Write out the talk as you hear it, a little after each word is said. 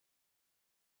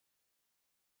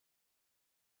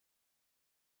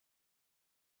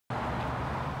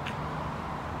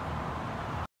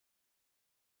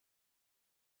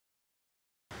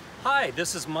Hi,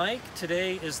 this is Mike.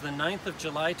 Today is the 9th of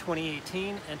July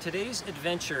 2018 and today's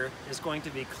adventure is going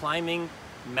to be climbing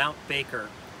Mount Baker.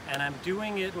 And I'm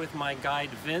doing it with my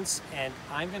guide Vince, and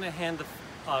I'm going to hand the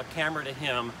camera to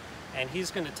him and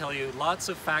he's going to tell you lots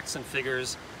of facts and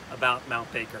figures about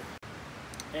Mount Baker.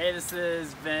 Hey, this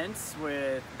is Vince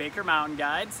with Baker Mountain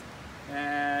Guides,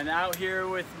 and out here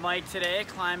with Mike today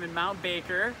climbing Mount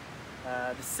Baker,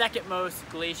 the second most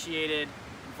glaciated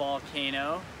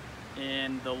volcano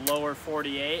in the lower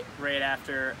 48, right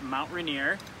after Mount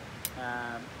Rainier.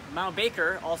 Mount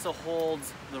Baker also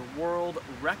holds the world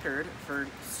record for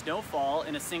snowfall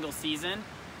in a single season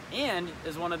and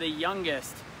is one of the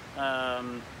youngest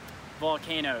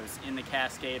volcanoes in the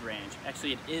Cascade range.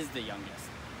 Actually, it is the youngest.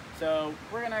 So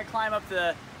we're gonna climb up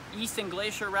the Easton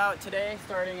Glacier route today,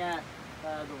 starting at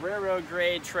the railroad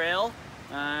grade trail.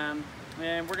 And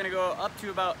we're gonna go up to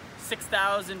about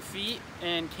 6,000 feet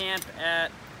and camp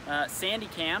at Sandy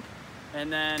Camp,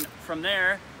 and then from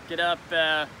there get up,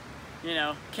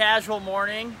 casual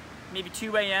morning, maybe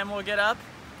 2 a.m. we'll get up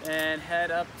and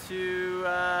head up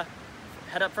for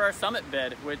our summit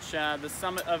bid, which the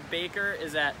summit of Baker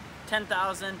is at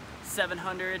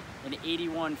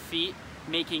 10,781 feet,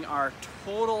 making our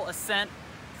total ascent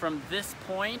from this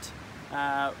point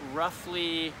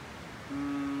roughly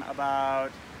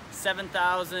about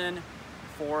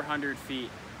 7,400 feet.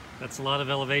 That's a lot of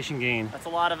elevation gain. That's a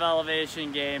lot of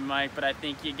elevation gain, Mike, but I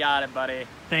think you got it, buddy.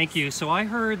 Thank you. So I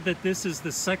heard that this is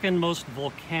the second most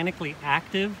volcanically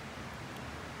active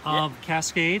of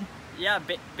Cascade. Yeah,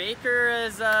 Baker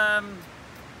is kind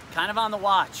of on the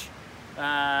watch.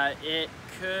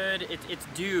 It's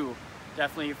due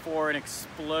definitely for an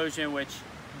explosion, which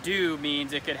due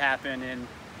means it could happen in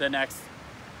the next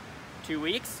 2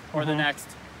 weeks or the next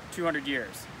 200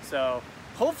 years. So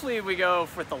hopefully we go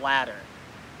with the latter.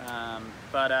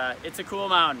 But it's a cool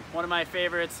mountain, one of my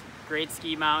favorites, great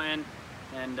ski mountain,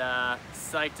 and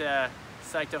psyched to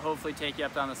hopefully take you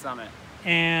up on the summit.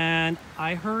 And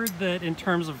I heard that in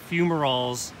terms of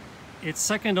fumaroles, it's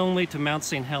second only to Mount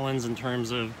St. Helens in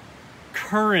terms of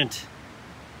current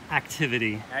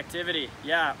activity.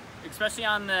 Yeah, especially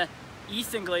on the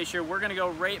Easton Glacier. We're gonna go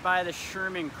right by the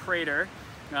Sherman crater,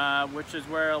 which is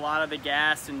where a lot of the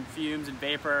gas and fumes and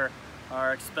vapor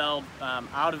are expelled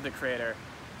out of the crater.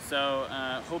 So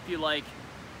hope you like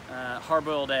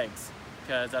hard-boiled eggs,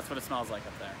 because that's what it smells like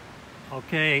up there.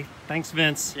 Okay, thanks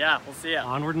Vince. Yeah, we'll see ya.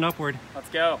 Onward and upward. Let's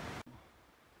go.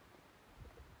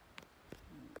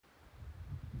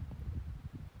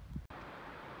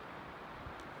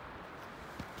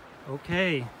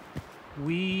 Okay,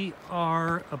 we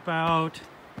are about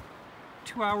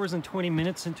 2 hours and 20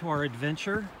 minutes into our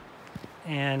adventure,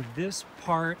 and this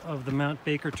part of the Mount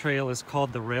Baker Trail is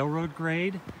called the railroad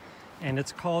grade, and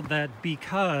it's called that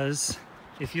because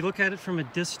if you look at it from a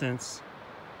distance,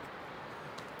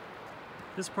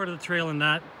 this part of the trail and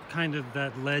that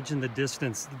ledge in the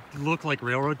distance look like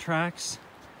railroad tracks.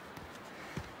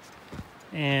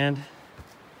 And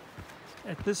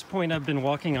at this point I've been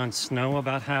walking on snow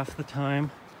about half the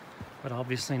time, but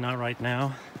obviously not right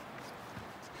now.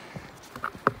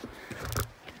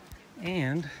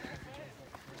 And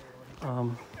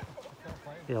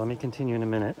yeah, let me continue in a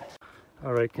minute.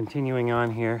 All right, continuing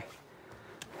on here.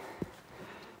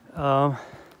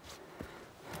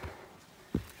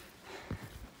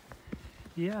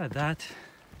 Yeah, that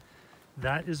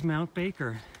is Mount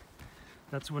Baker.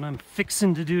 That's what I'm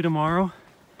fixing to do tomorrow.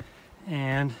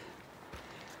 And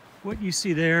what you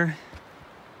see there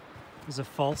is a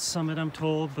false summit, I'm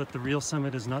told, but the real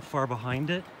summit is not far behind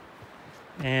it.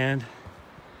 And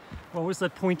what was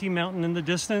that pointy mountain in the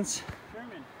distance?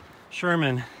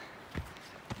 Sherman.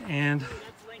 And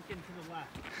that's Lincoln to the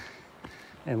left.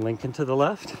 And Lincoln to the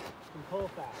left. And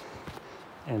Colfax.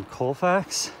 And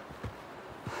Colfax.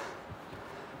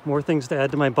 More things to add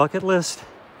to my bucket list.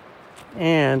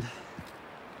 And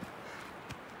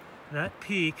that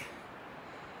peak,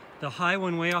 the high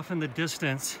one way off in the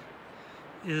distance,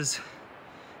 is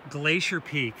Glacier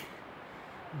Peak.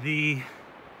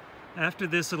 After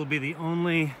this, it'll be the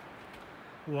only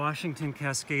Washington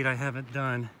Cascade I haven't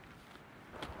done.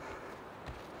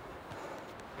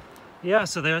 Yeah,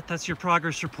 so that's your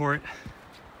progress report.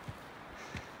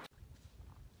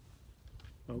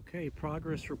 Okay,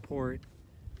 progress report.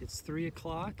 It's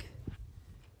 3:00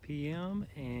 p.m.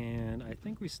 and I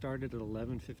think we started at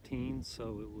 11:15,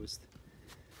 so it was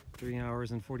 3 hours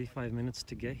and 45 minutes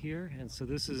to get here. And so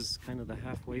this is kind of the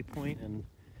halfway point and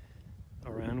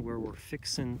around where we're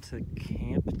fixing to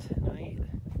camp tonight.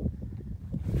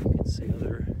 You can see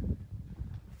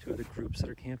two other groups that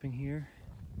are camping here.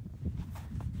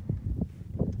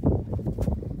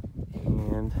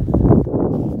 And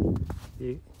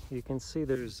You can see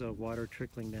there's water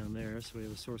trickling down there, so we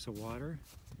have a source of water.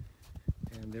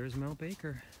 And there's Mount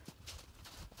Baker.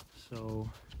 So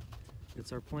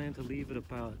it's our plan to leave at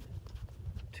about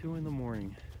 2 in the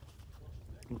morning.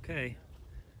 Okay,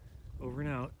 over and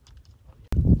out.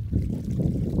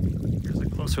 Here's a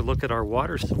closer look at our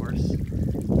water source.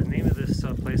 The name of this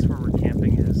place where we're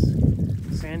camping is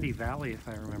Sandy Valley, if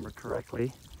I remember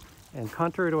correctly. And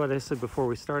contrary to what I said before,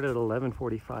 we started at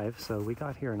 11:45, so we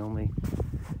got here in only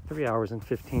 3 hours and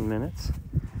 15 minutes.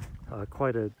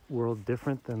 Quite a world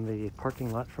different than the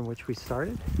parking lot from which we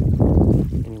started.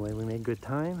 Anyway, we made good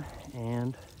time,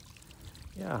 and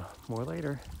yeah, more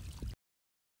later.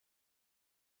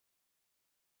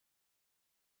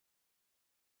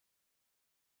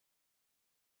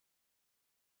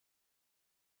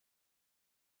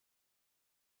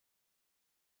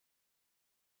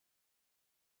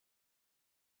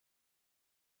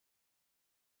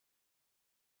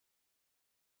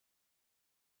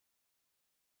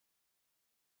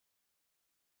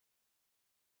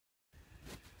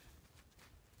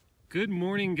 Good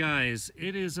morning, guys.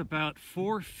 It is about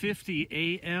 4:50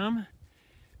 a.m.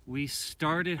 We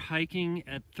started hiking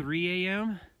at 3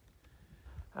 a.m.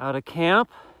 out of camp,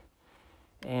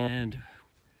 and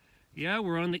yeah,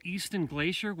 we're on the Easton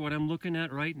Glacier. What I'm looking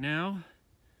at right now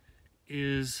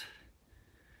is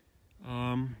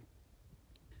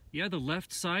yeah, the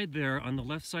left side there, on the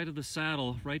left side of the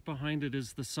saddle, right behind it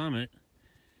is the summit,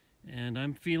 and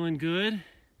I'm feeling good.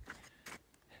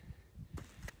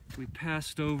 We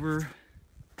passed over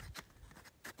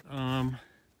a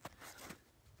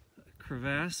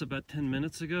crevasse about 10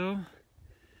 minutes ago.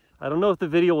 I don't know if the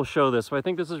video will show this, but I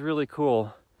think this is really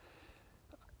cool.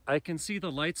 I can see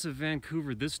the lights of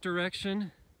Vancouver this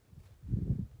direction,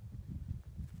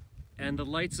 and the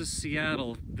lights of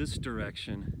Seattle this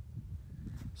direction.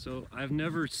 So I've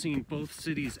never seen both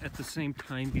cities at the same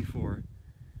time before.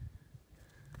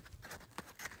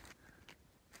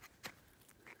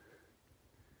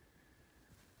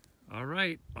 All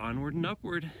right, onward and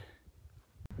upward.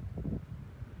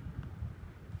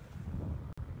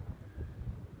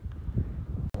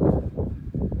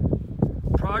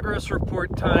 Progress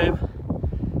report time.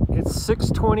 It's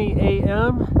 6:20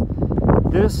 a.m.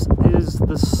 This is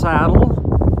the saddle.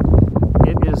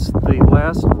 It is the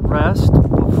last rest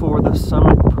before the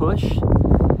summit push.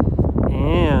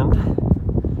 And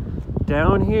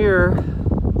down here,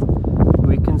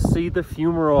 we can see the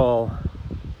fumarole.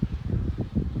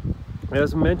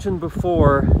 As mentioned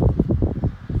before,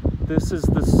 this is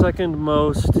the second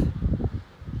most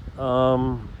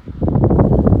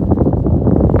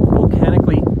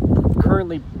volcanically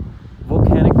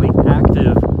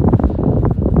active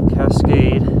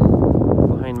cascade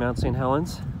behind Mount St.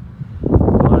 Helens.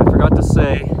 I forgot to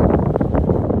say,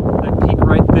 that peak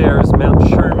right there is Mount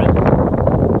Sherman.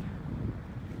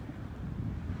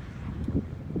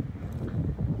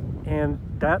 And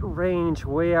that range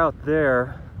way out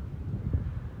there,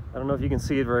 I don't know if you can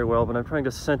see it very well, but I'm trying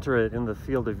to center it in the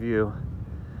field of view.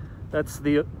 That's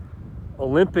the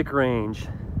Olympic range.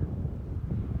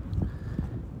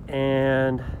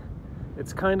 And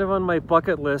it's kind of on my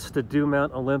bucket list to do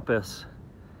Mount Olympus.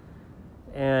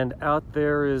 And out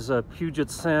there is Puget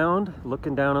Sound,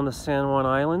 looking down on the San Juan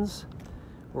Islands,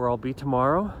 where I'll be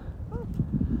tomorrow.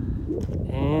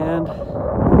 And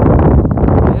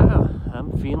yeah,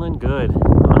 I'm feeling good.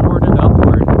 Onward and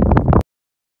upward.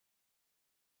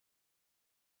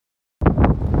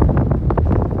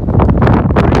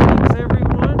 Greetings,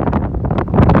 everyone,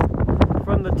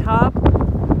 from the top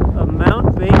of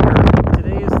Mount Baker.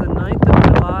 Today is the 9th of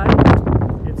July.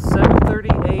 It's 7:30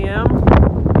 a.m.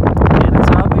 and it's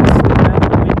obviously rather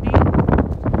windy,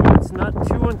 but it's not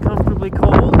too uncomfortably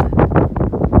cold.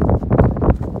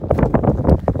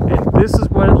 And this is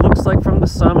what it looks like from the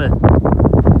summit.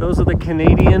 Those are the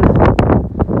Canadian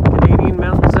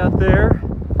mountains out there.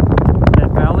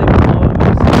 That valley below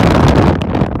is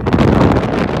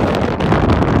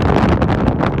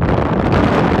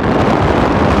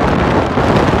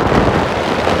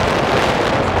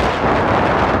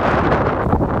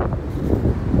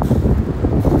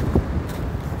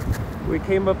we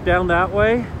came up down that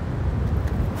way,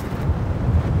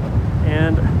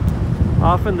 and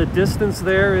off in the distance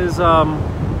there is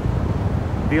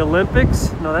the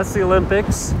Olympics. No, that's the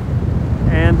Olympics.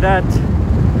 And that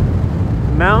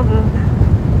mountain,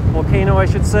 volcano I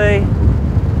should say,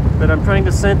 that I'm trying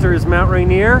to center is Mount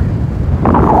Rainier. And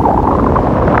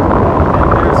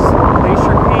there's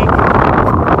Glacier Peak.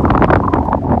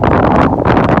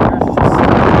 There's just...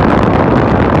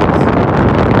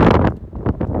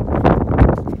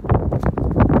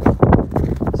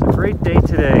 It's a great day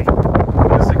today.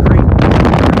 It's a great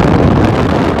day.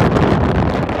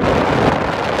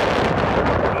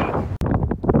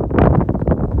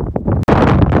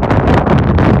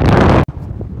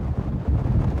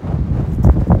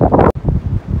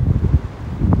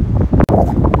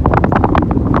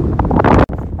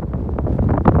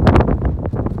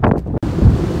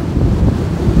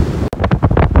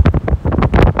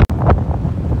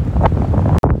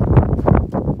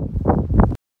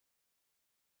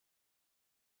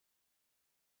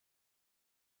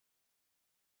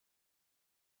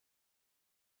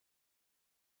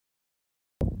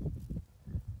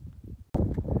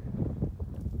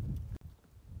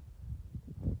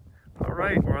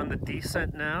 right, we're on the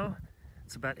descent now.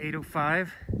 It's about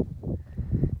 8:05.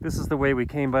 This is the way we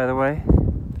came, by the way.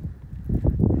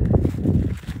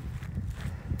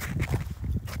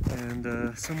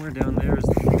 And somewhere down there is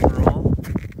the overall.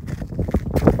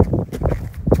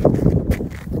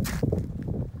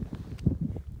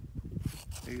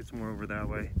 Maybe it's more over that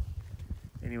way.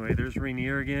 Anyway, there's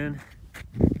Rainier again.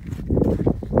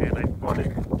 And I want to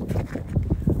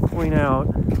point out,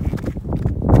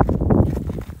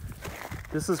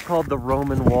 this is called the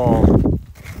Roman Wall.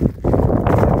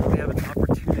 We have an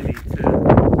opportunity to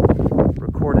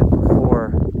record it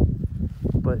before,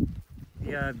 but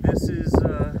yeah, this is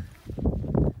the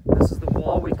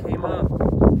wall we came up.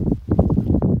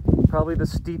 Probably the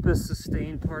steepest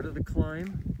sustained part of the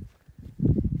climb.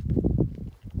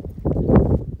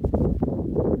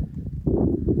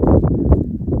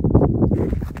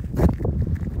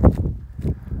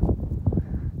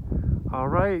 All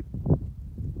right.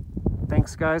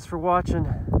 Thanks guys for watching.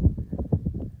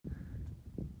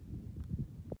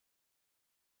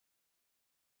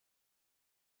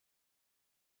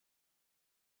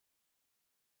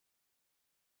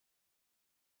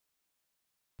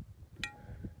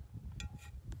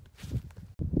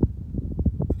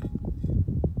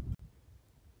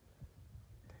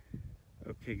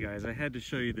 Okay guys, I had to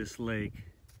show you this lake.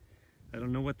 I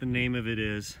don't know what the name of it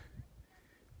is,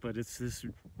 but it's this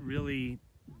really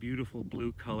beautiful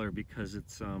blue color because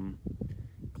it's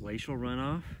glacial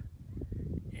runoff,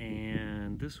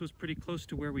 and this was pretty close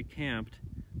to where we camped.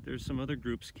 There's some other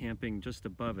groups camping just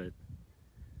above it,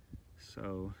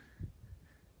 so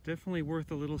definitely worth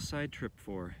a little side trip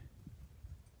for.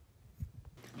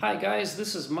 Hi guys,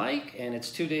 this is Mike, and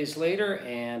it's 2 days later,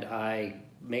 and I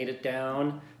made it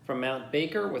down from Mount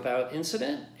Baker without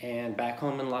incident and back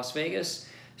home in Las Vegas.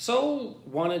 So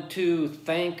wanted to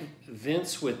thank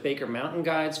Vince with Baker Mountain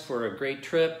Guides for a great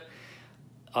trip.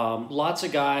 Lots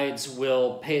of guides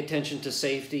will pay attention to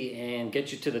safety and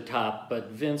get you to the top,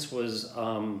 but Vince was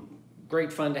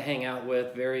great fun to hang out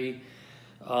with, very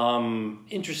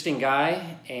interesting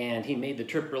guy, and he made the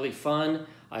trip really fun.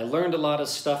 I learned a lot of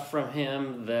stuff from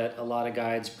him that a lot of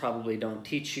guides probably don't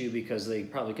teach you because they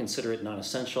probably consider it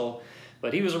non-essential.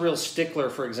 But he was a real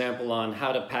stickler, for example, on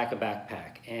how to pack a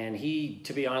backpack. And he,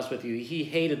 to be honest with you, he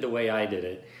hated the way I did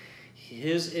it.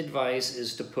 His advice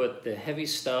is to put the heavy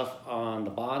stuff on the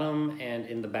bottom and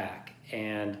in the back.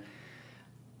 And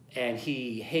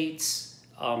he hates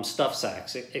stuff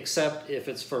sacks, except if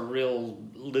it's for real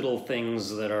little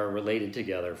things that are related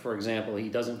together. For example, he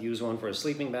doesn't use one for a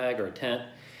sleeping bag or a tent.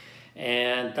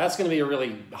 And that's going to be a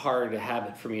really hard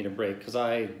habit for me to break because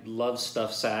I love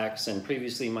stuff sacks, and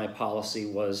previously my policy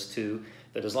was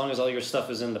that as long as all your stuff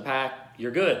is in the pack,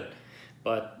 you're good.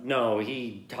 But no,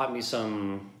 he taught me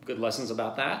some good lessons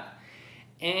about that.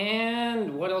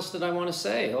 And what else did I want to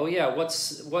say? Oh yeah,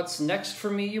 what's next for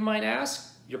me, you might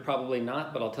ask? You're probably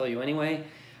not, but I'll tell you anyway.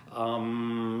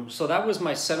 So that was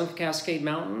my 7th Cascade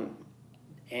Mountain.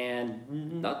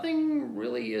 And nothing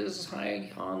really is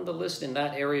high on the list in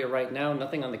that area right now,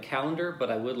 nothing on the calendar, but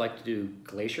I would like to do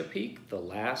Glacier Peak, the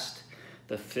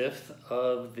 5th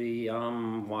of the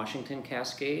Washington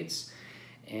Cascades.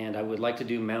 And I would like to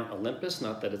do Mount Olympus,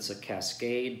 not that it's a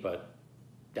cascade, but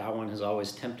that one has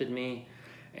always tempted me.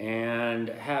 And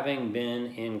having been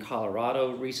in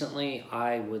Colorado recently,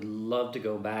 I would love to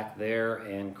go back there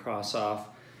and cross off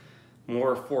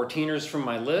more 14ers from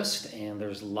my list, and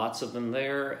there's lots of them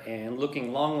there. And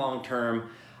looking long term,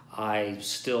 I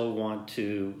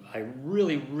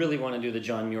really want to do the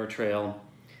John Muir Trail.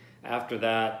 After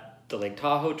that, the Lake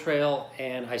Tahoe Trail,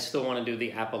 and I still want to do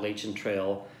the Appalachian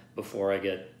Trail before I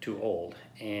get too old.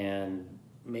 And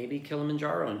maybe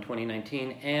Kilimanjaro in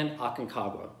 2019 and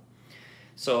Aconcagua.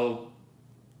 So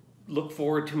look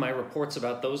forward to my reports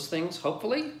about those things,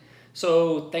 hopefully.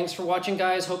 So thanks for watching,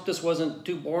 guys. Hope this wasn't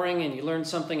too boring and you learned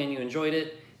something and you enjoyed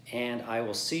it. And I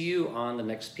will see you on the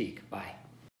next peak. Bye.